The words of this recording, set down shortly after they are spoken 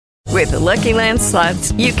With the Lucky Land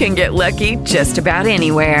Slots, you can get lucky just about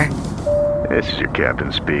anywhere. This is your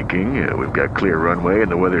captain speaking. We've got clear runway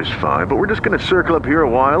and the weather's fine, but we're just going to circle up here a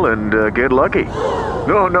while and get lucky.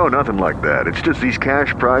 No, nothing like that. It's just these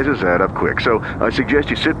cash prizes add up quick. So I suggest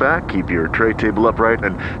you sit back, keep your tray table upright,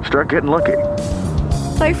 and start getting lucky.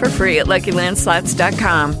 Play for free at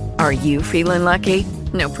LuckyLandSlots.com. Are you feeling lucky?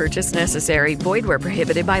 No purchase necessary. Void where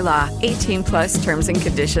prohibited by law. 18+ terms and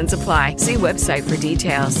conditions apply. See website for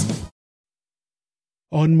details.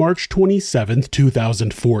 On March 27,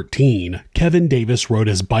 2014, Kevin Davis rode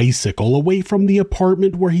his bicycle away from the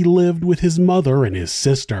apartment where he lived with his mother and his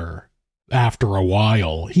sister. After a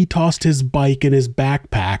while, he tossed his bike and his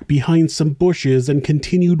backpack behind some bushes and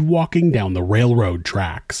continued walking down the railroad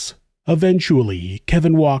tracks. Eventually,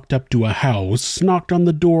 Kevin walked up to a house, knocked on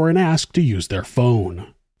the door, and asked to use their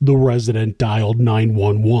phone. The resident dialed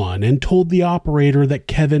 911 and told the operator that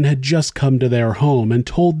Kevin had just come to their home and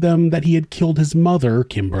told them that he had killed his mother,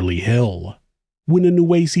 Kimberly Hill. When a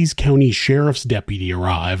Nueces County Sheriff's deputy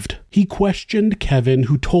arrived, he questioned Kevin,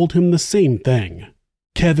 who told him the same thing.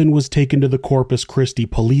 Kevin was taken to the Corpus Christi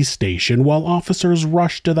police station while officers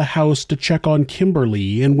rushed to the house to check on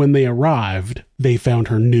Kimberly, and when they arrived, they found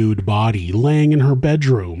her nude body laying in her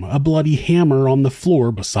bedroom, a bloody hammer on the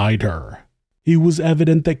floor beside her. It was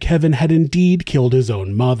evident that Kevin had indeed killed his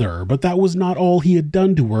own mother, but that was not all he had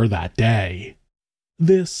done to her that day.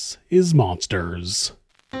 This is Monsters.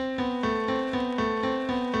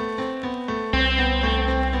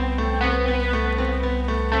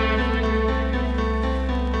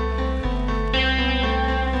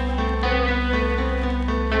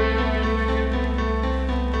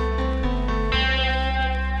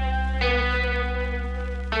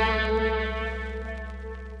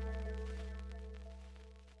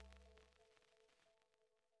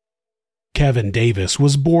 Kevin Davis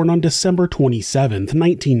was born on December 27,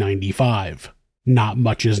 1995. Not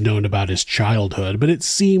much is known about his childhood, but it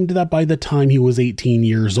seemed that by the time he was 18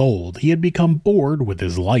 years old, he had become bored with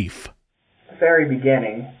his life. At the very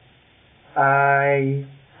beginning, I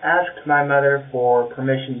asked my mother for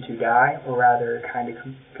permission to die, or rather kind of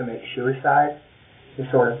commit suicide, this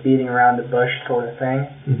sort of beating around the bush sort of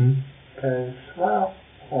thing. Because, well,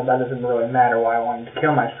 that doesn't really matter why I wanted to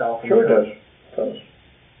kill myself. Sure it does.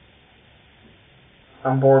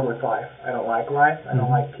 I'm bored with life. I don't like life. I don't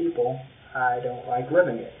like people. I don't like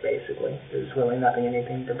living it, basically. There's really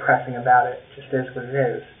anything depressing about it. It just is what it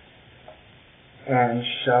is. And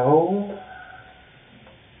so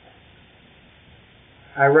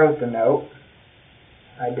I wrote the note.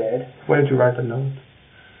 I did. When did you write the note?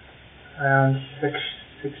 Around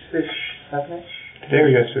 6-ish, 7-ish. Today or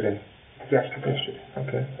yesterday? Yesterday.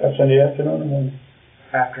 Okay. That's in the afternoon or morning?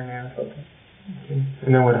 Afternoon. Okay.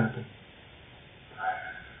 And then what happened?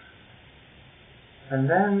 And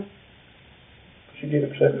then Did you get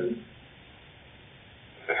upset with it?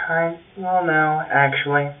 Well, no,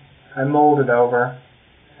 actually. I mulled it over.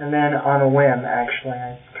 And then on a whim, actually,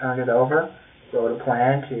 I turned it over, wrote a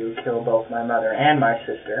plan to kill both my mother and my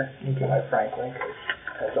sister, quite frankly,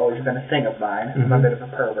 because that's always been a thing of mine. I'm a bit of a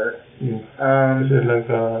pervert. Is it like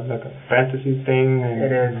a fantasy thing?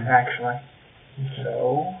 It is, actually.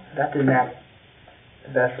 So, that didn't happen.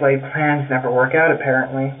 The best laid plans never work out,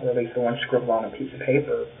 apparently, or at least the one scribbled on a piece of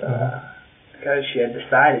paper, because she had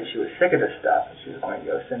decided she was sick of this stuff, and she was going to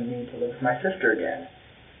go send me to live with my sister again.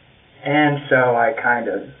 And so I kind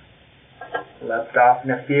of leapt off in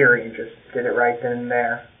a fury and just did it right then and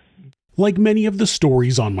there. Like many of the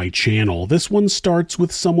stories on my channel, this one starts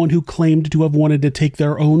with someone who claimed to have wanted to take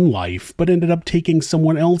their own life, but ended up taking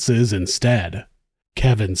someone else's instead.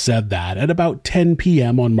 Kevin said that at about 10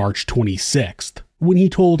 p.m. on March 26th. When he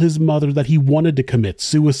told his mother that he wanted to commit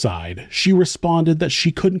suicide, she responded that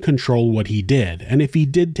she couldn't control what he did, and if he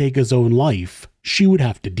did take his own life, she would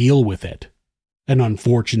have to deal with it. An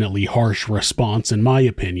unfortunately harsh response in my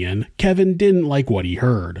opinion. Kevin didn't like what he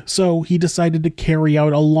heard, so he decided to carry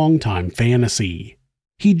out a long-time fantasy.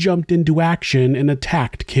 He jumped into action and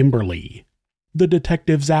attacked Kimberly. The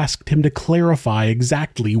detectives asked him to clarify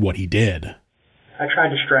exactly what he did. I tried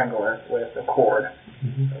to strangle her with a cord.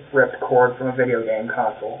 A ripped cord from a video game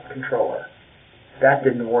console controller. That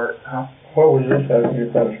didn't work, huh? What was this as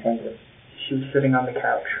you tried to strangle her? She was sitting on the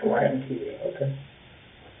couch watching TV. Okay.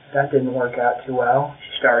 That didn't work out too well.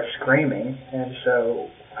 She started screaming, and so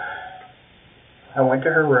I went to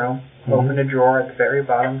her room, opened a drawer at the very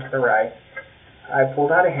bottom to the right. I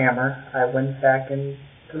pulled out a hammer. I went back into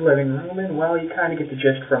the living room, and, well, you kind of get the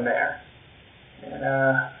gist from there.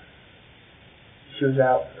 And, she was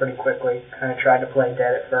out pretty quickly. Kind of tried to play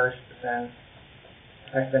dead at first, but then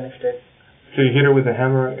I finished it. So you hit her with a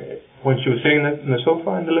hammer When she was sitting in the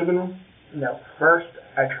sofa in the living room? No, first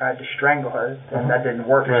I tried to strangle her, and that didn't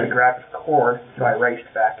work. Right. She grabbed the cord, so I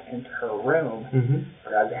raced back into her room,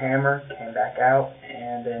 grabbed the hammer, came back out,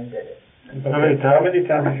 and then did it. How many times did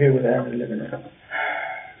you hit with the hammer in the living room?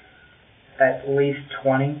 At least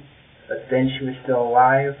 20, but then she was still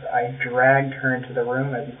alive. I dragged her into the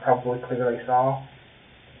room, as you probably clearly saw,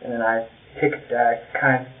 and then I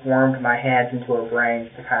kind of wormed my hands into her brains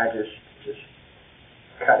to kind of just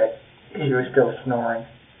cut it. She was still snoring.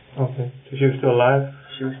 Okay. So she was still alive?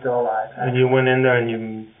 She was still alive. And you went in there and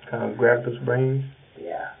you kind of grabbed those brains?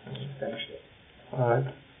 Yeah, finished it. Alright.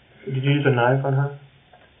 Did you use a knife on her?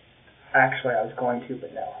 Actually, I was going to,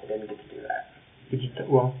 but no, I didn't get to do that. Did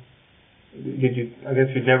you, I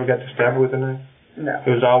guess you never got to stab her with a knife? No. It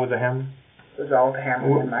was all with a hammer? It was all with a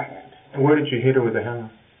hammer in my hand. Where did you hit her with the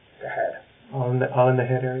hammer? The head. All in the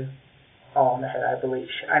head area? All in the head, I believe.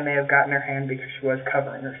 I may have gotten her hand because she was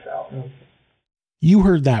covering herself. Okay. You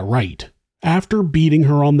heard that right. After beating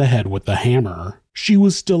her on the head with the hammer, she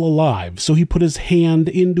was still alive, so he put his hand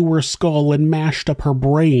into her skull and mashed up her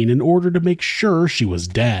brain in order to make sure she was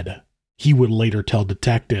dead. He would later tell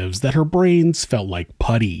detectives that her brains felt like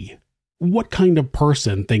putty. What kind of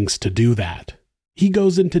person thinks to do that? He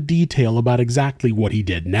goes into detail about exactly what he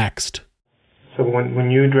did next. So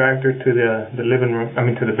when you dragged her to the living room,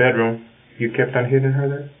 to the bedroom, you kept on hitting her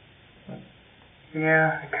there?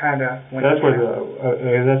 Yeah, I kind of went. That's where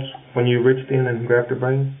that's when you reached in and grabbed her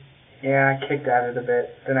brain? Yeah, I kicked at it a bit.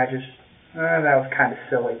 Then I just, that was kind of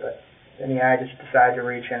silly, but then I just decided to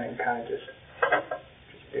reach in and kind of just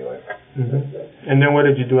do it. And then what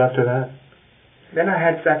did you do after that? Then I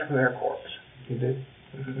had sex with her corpse. You did?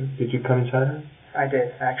 Did you come inside her? I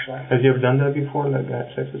did, actually. Have you ever done that before, like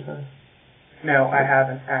had sex with her? No, I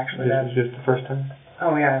haven't, actually. This is just the first time?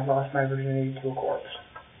 Oh, yeah, I lost my virginity to a corpse.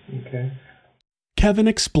 Okay. Kevin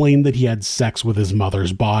explained that he had sex with his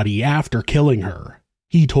mother's body after killing her.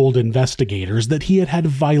 He told investigators that he had had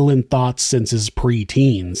violent thoughts since his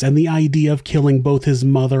pre-teens, and the idea of killing both his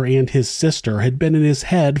mother and his sister had been in his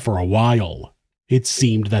head for a while. It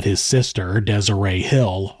seemed that his sister, Desiree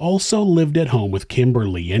Hill, also lived at home with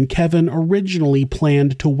Kimberly, and Kevin originally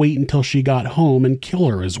planned to wait until she got home and kill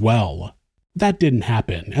her as well. That didn't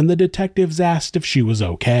happen, and the detectives asked if she was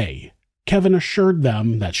okay. Kevin assured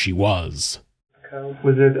them that she was.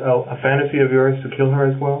 Was it a fantasy of yours to kill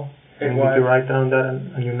her as well? It was. Did you write down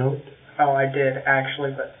that on your note? Oh, I did,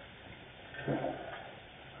 actually, but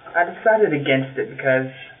I decided against it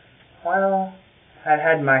because, well, I'd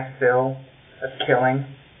had my fill of killing.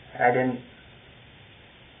 It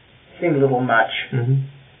seemed a little much. A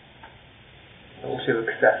little too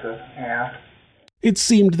excessive, yeah. It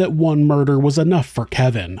seemed that one murder was enough for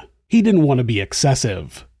Kevin. He didn't want to be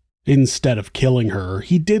excessive. Instead of killing her,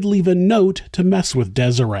 he did leave a note to mess with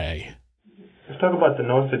Desiree. Let's talk about the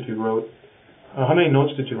notes that you wrote. How many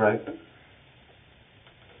notes did you write?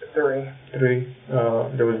 3. 3.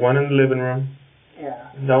 There was one in the living room.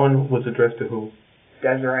 Yeah. That one was addressed to who?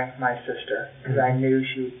 Desiree, my sister. Because I knew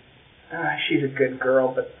she's a good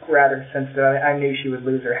girl, but rather sensitive. I knew she would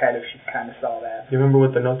lose her head if she kind of saw that. You remember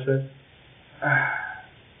what the note said?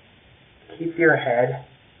 Keep your head.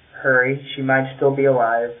 Hurry. She might still be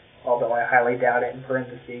alive, although I highly doubt it, in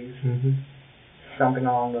parentheses. Something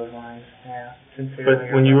along those lines, yeah. Sincerely.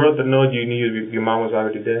 But when you wrote the note, you knew your mom was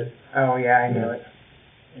already dead? Oh, yeah, I knew it.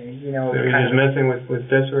 You know, so you were just messing with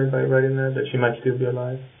Desiree by writing that she might still be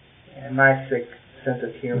alive? Yeah, my sick sense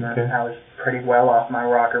of humor. Okay. I was pretty well off my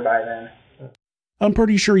rocker by then. I'm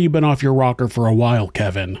pretty sure you've been off your rocker for a while,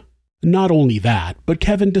 Kevin. Not only that, but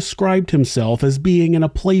Kevin described himself as being in a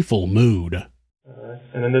playful mood.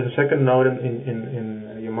 And then there's a second note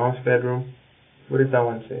in your mom's bedroom. What did that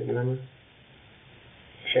one say? You remember?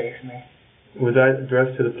 Chase me. Was that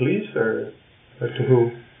addressed to the police or to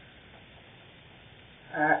who?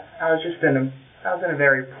 I was in a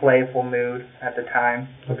very playful mood at the time.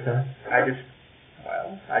 Okay.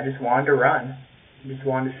 I just wanted to run. Just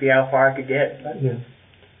wanted to see how far I could get. But yeah.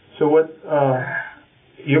 So what?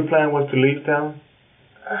 Your plan was to leave town,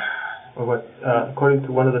 or what? According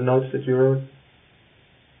to one of the notes that you wrote.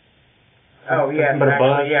 Oh yeah,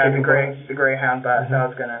 actually, yeah, the Greyhound bus. I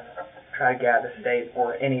was gonna try to get out of the state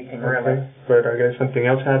or anything really. But I guess something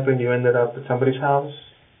else happened. You ended up at somebody's house.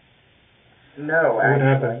 No, actually.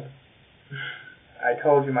 What happened? I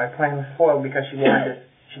told you my plan was foiled because she wanted to.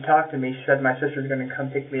 She talked to me. She said my sister's gonna come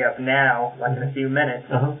pick me up now, like in a few minutes.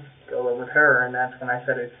 Go live with her, and that's when I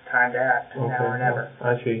said it's time to act, now or never.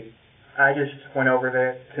 I see. I just went over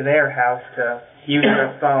to their house to use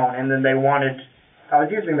their phone, and then they wanted. I was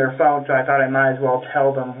using their phone, so I thought I might as well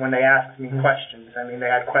tell them when they asked me questions. I mean, they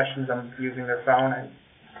had questions on using their phone, and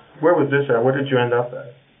Where was this at? Where did you end up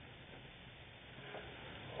at?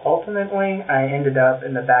 Ultimately, I ended up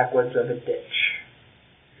in the backwoods of a ditch.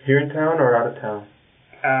 Here in town or out of town?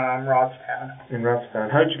 Robstown. In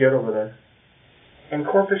Robstown. How did you get over there? In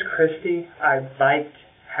Corpus Christi, I biked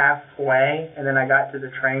halfway, and then I got to the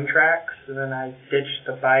train tracks, and then I ditched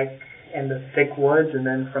the bike in the thick woods, and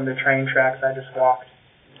then from the train tracks, I just walked.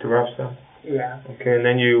 To Robstown? Yeah. Okay, and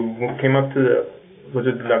then you came up to was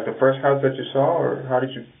it like the first house that you saw, or how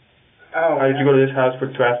did you go to this house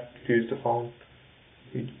to ask to use the phone?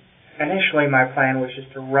 Initially, my plan was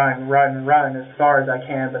just to run as far as I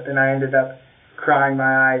can, but then I ended up crying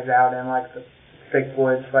my eyes out in like the thick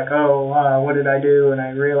woods, like, what did I do? And I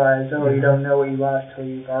realized, you don't know what you lost till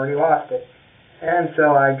you've already lost it. And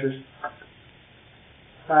so I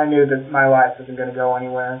knew that my life wasn't going to go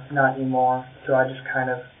anywhere, not anymore. So I just kind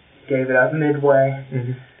of gave it up midway.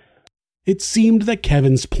 Mm-hmm. It seemed that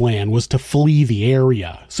Kevin's plan was to flee the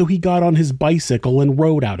area, so he got on his bicycle and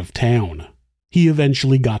rode out of town. He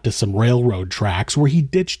eventually got to some railroad tracks where he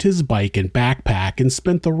ditched his bike and backpack and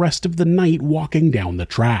spent the rest of the night walking down the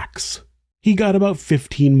tracks. He got about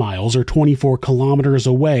 15 miles or 24 kilometers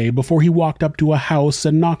away before he walked up to a house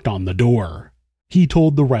and knocked on the door. He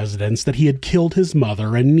told the residents that he had killed his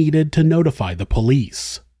mother and needed to notify the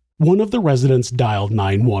police. One of the residents dialed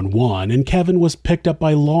 911 and Kevin was picked up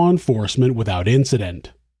by law enforcement without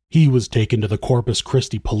incident. He was taken to the Corpus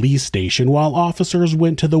Christi police station while officers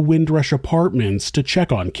went to the Windrush Apartments to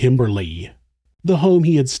check on Kimberly. The home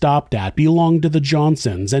he had stopped at belonged to the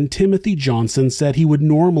Johnsons, and Timothy Johnson said he would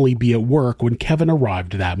normally be at work when Kevin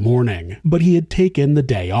arrived that morning, but he had taken the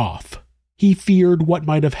day off. He feared what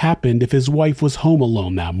might have happened if his wife was home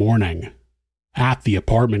alone that morning. At the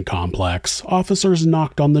apartment complex, officers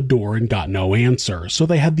knocked on the door and got no answer, so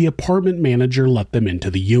they had the apartment manager let them into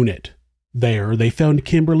the unit. There, they found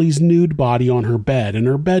Kimberly's nude body on her bed in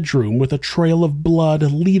her bedroom with a trail of blood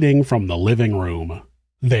leading from the living room.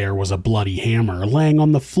 There was a bloody hammer laying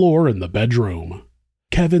on the floor in the bedroom.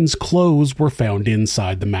 Kevin's clothes were found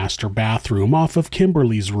inside the master bathroom off of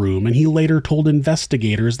Kimberly's room, and he later told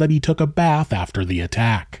investigators that he took a bath after the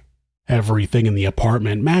attack. Everything in the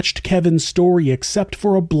apartment matched Kevin's story except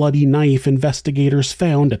for a bloody knife investigators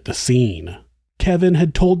found at the scene. Kevin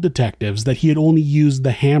had told detectives that he had only used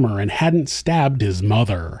the hammer and hadn't stabbed his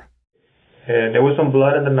mother. And there was some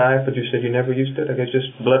blood in the knife, but you said you never used it? I guess just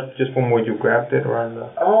blood just from where you grabbed it around the...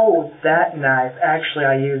 Oh, that knife. Actually,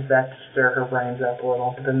 I used that to stir her brains up a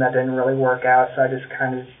little, but then that didn't really work out, so I just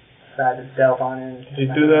kind of decided to delve on it. Did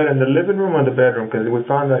you do that in the living room or the bedroom? Because we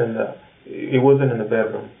found that it wasn't in the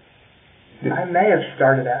bedroom. I may have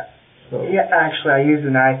started that. So. Yeah, actually, I used the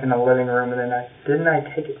knife in the living room, and then didn't I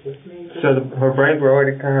take it with me? So her brains were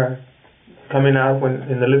already kind of coming out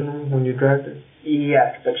in the living room when you dragged it?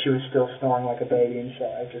 Yes, but she was still snoring like a baby, and so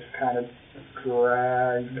I just kind of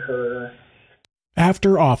dragged her.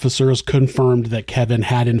 After officers confirmed that Kevin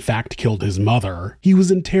had in fact killed his mother, he was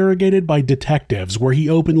interrogated by detectives where he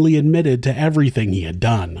openly admitted to everything he had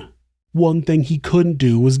done. One thing he couldn't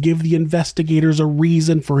do was give the investigators a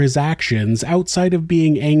reason for his actions outside of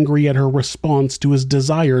being angry at her response to his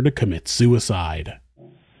desire to commit suicide.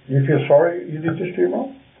 You feel sorry you did this to your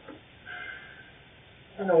mom?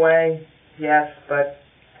 In a way, yes, but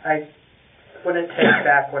I wouldn't take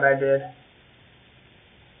back what I did.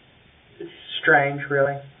 It's strange,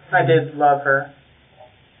 really. I did love her.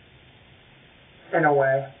 In a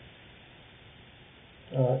way.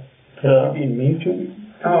 Can you be mean to me?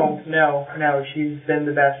 Oh, no, she's been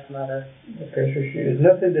the best mother. Okay, so there's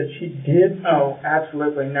nothing that she did? Oh,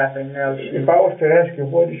 absolutely nothing, no. If I was to ask you,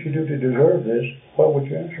 what did she do to deserve this, what would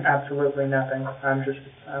you answer? Absolutely nothing. I'm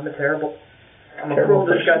a cruel,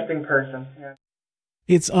 disgusting person. Yeah.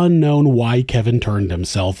 It's unknown why Kevin turned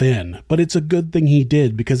himself in, but it's a good thing he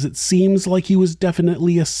did because it seems like he was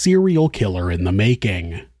definitely a serial killer in the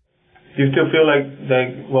making. Do you still feel like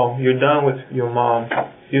you're done with your mom?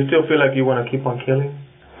 Do you still feel like you want to keep on killing?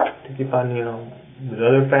 To keep on, with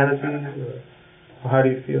other fantasies? Or how do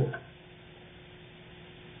you feel?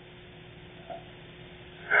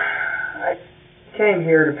 I came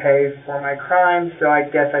here to pay for my crimes, so I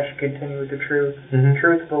guess I should continue with the truth. Mm-hmm.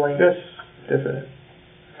 Truthfully. Yes, definitely.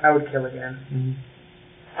 I would kill again. Mm-hmm.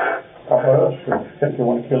 How about us? You think you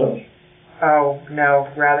want to kill us? Oh, no.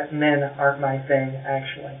 Rather, men aren't my thing,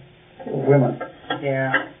 actually. Women?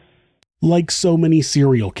 Yeah. Like so many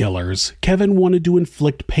serial killers, Kevin wanted to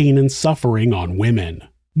inflict pain and suffering on women.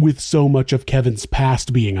 With so much of Kevin's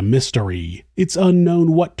past being a mystery, it's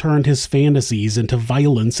unknown what turned his fantasies into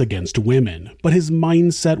violence against women, but his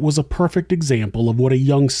mindset was a perfect example of what a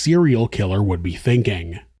young serial killer would be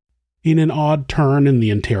thinking. In an odd turn in the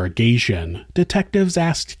interrogation, detectives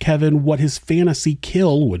asked Kevin what his fantasy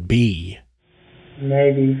kill would be.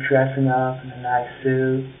 Maybe dressing up in a nice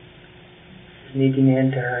suit, sneaking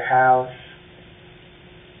into her house,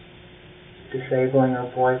 disabling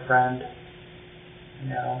her boyfriend.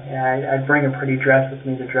 I'd bring a pretty dress with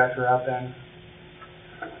me to dress her up in.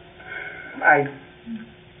 I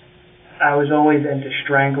was always into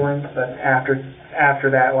strangling, but after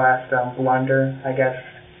that last blunder, I guess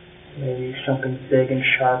maybe something big and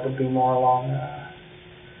sharp would be more along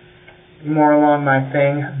my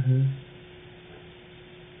thing. Mm-hmm.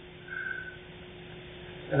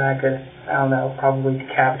 And I could, probably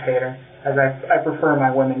decapitate her, as I prefer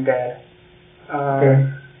my women dead.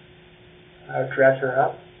 I would dress her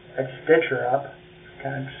up. I'd stitch her up.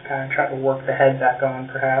 Kind of try to work the head back on,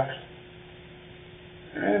 perhaps.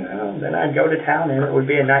 And then I'd go to town, and it would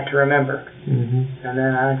be a night to remember. Mm-hmm. And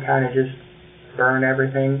then I'd kind of just burn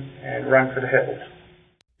everything and run for the hills.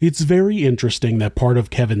 It's very interesting that part of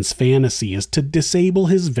Kevin's fantasy is to disable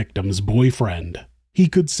his victim's boyfriend. He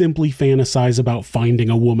could simply fantasize about finding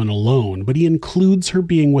a woman alone, but he includes her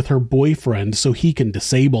being with her boyfriend so he can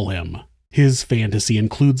disable him. His fantasy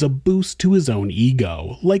includes a boost to his own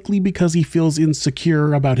ego, likely because he feels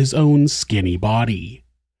insecure about his own skinny body.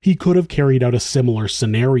 He could have carried out a similar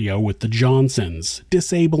scenario with the Johnsons,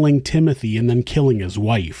 disabling Timothy and then killing his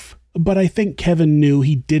wife. But I think Kevin knew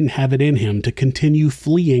he didn't have it in him to continue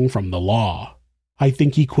fleeing from the law. I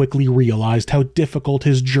think he quickly realized how difficult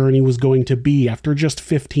his journey was going to be after just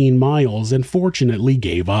 15 miles and fortunately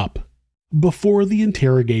gave up. Before the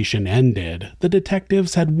interrogation ended, the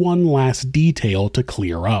detectives had one last detail to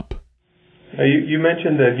clear up. You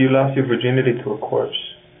mentioned that you lost your virginity to a corpse.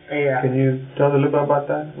 Yeah. Can you tell us a little bit about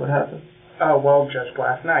that? What happened? Oh, well, just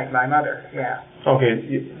last night, my mother, yeah.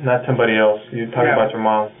 Okay, not somebody else. You're talking about your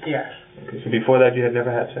mom. Yes. Okay, so before that you had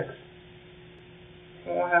never had sex?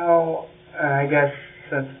 Well, I guess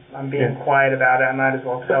since I'm being quiet about it, I might as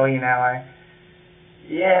well tell you now. And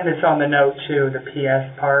it's on the note too, the PS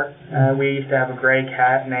part. We used to have a gray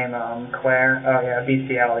cat named Claire. Oh yeah,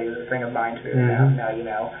 bestiality was a thing of mine too. Mm-hmm. Now you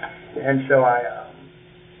know. And so I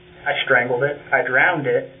strangled it, I drowned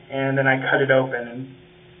it, and then I cut it open, and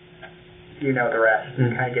you know the rest.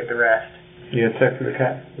 You kind of get the rest. You had sex with the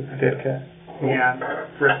cat, with the dead cat. Yeah,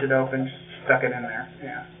 ripped it open, stuck it in there.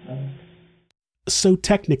 Yeah. So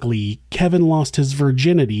technically, Kevin lost his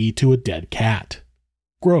virginity to a dead cat.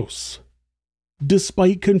 Gross.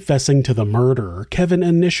 Despite confessing to the murder, Kevin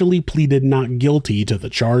initially pleaded not guilty to the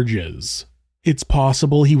charges. It's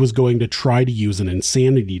possible he was going to try to use an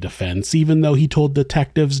insanity defense, even though he told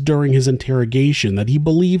detectives during his interrogation that he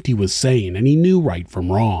believed he was sane and he knew right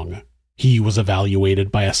from wrong. He was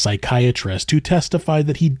evaluated by a psychiatrist who testified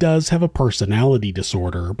that he does have a personality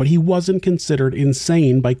disorder, but he wasn't considered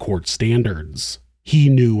insane by court standards. He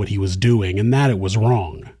knew what he was doing and that it was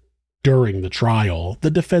wrong. During the trial,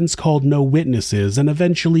 the defense called no witnesses and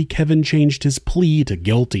eventually Kevin changed his plea to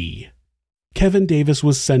guilty. Kevin Davis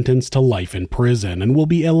was sentenced to life in prison and will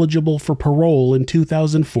be eligible for parole in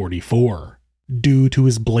 2044. Due to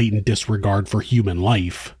his blatant disregard for human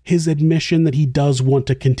life, his admission that he does want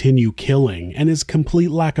to continue killing, and his complete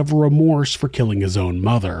lack of remorse for killing his own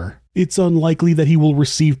mother, it's unlikely that he will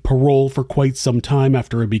receive parole for quite some time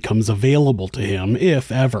after it becomes available to him, if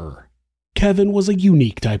ever. Kevin was a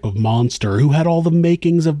unique type of monster who had all the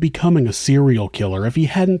makings of becoming a serial killer if he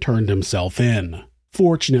hadn't turned himself in.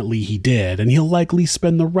 Fortunately, he did, and he'll likely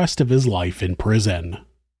spend the rest of his life in prison.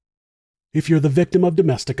 If you're the victim of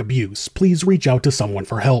domestic abuse, please reach out to someone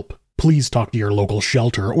for help. Please talk to your local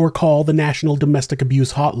shelter or call the National Domestic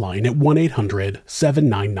Abuse Hotline at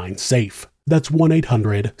 1-800-799-SAFE. That's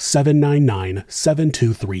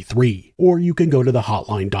 1-800-799-7233. Or you can go to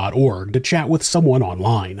thehotline.org to chat with someone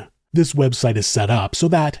online. This website is set up so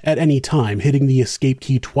that, at any time, hitting the escape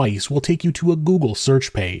key twice will take you to a Google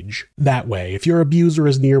search page. That way, if your abuser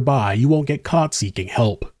is nearby, you won't get caught seeking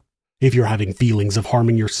help. If you're having feelings of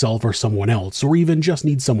harming yourself or someone else, or even just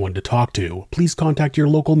need someone to talk to, please contact your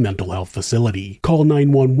local mental health facility. Call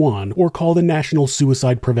 911 or call the National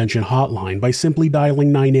Suicide Prevention Hotline by simply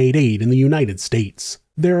dialing 988 in the United States.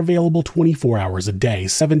 They're available 24 hours a day,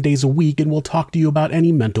 7 days a week, and will talk to you about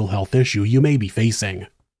any mental health issue you may be facing.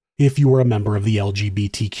 If you are a member of the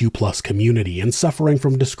LGBTQ+ community and suffering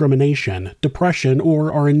from discrimination, depression,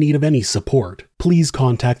 or are in need of any support, please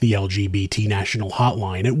contact the LGBT National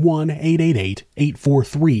Hotline at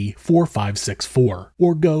 1-888-843-4564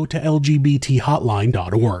 or go to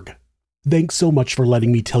lgbthotline.org. Thanks so much for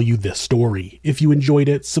letting me tell you this story. If you enjoyed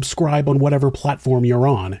it, subscribe on whatever platform you're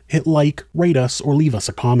on, hit like, rate us, or leave us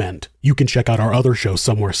a comment. You can check out our other show,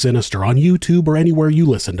 Somewhere Sinister, on YouTube or anywhere you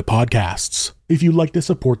listen to podcasts. If you'd like to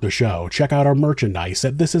support the show, check out our merchandise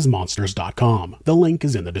at thisismonsters.com. The link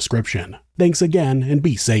is in the description. Thanks again, and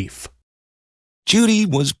be safe. Judy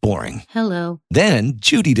was boring. Hello. Then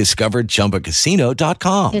Judy discovered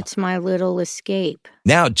ChumbaCasino.com. It's my little escape.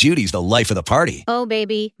 Now Judy's the life of the party. Oh,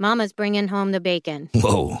 baby, mama's bringing home the bacon.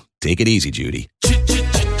 Whoa, take it easy, Judy.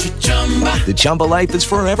 The Chumba life is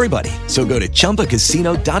for everybody. So go to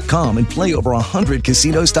ChumbaCasino.com and play over 100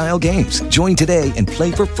 casino-style games. Join today and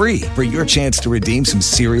play for free for your chance to redeem some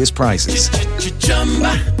serious prizes.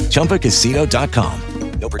 ChumbaCasino.com.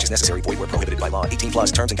 No purchase necessary. Void where prohibited by law.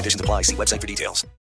 18+ terms and conditions apply. See website for details.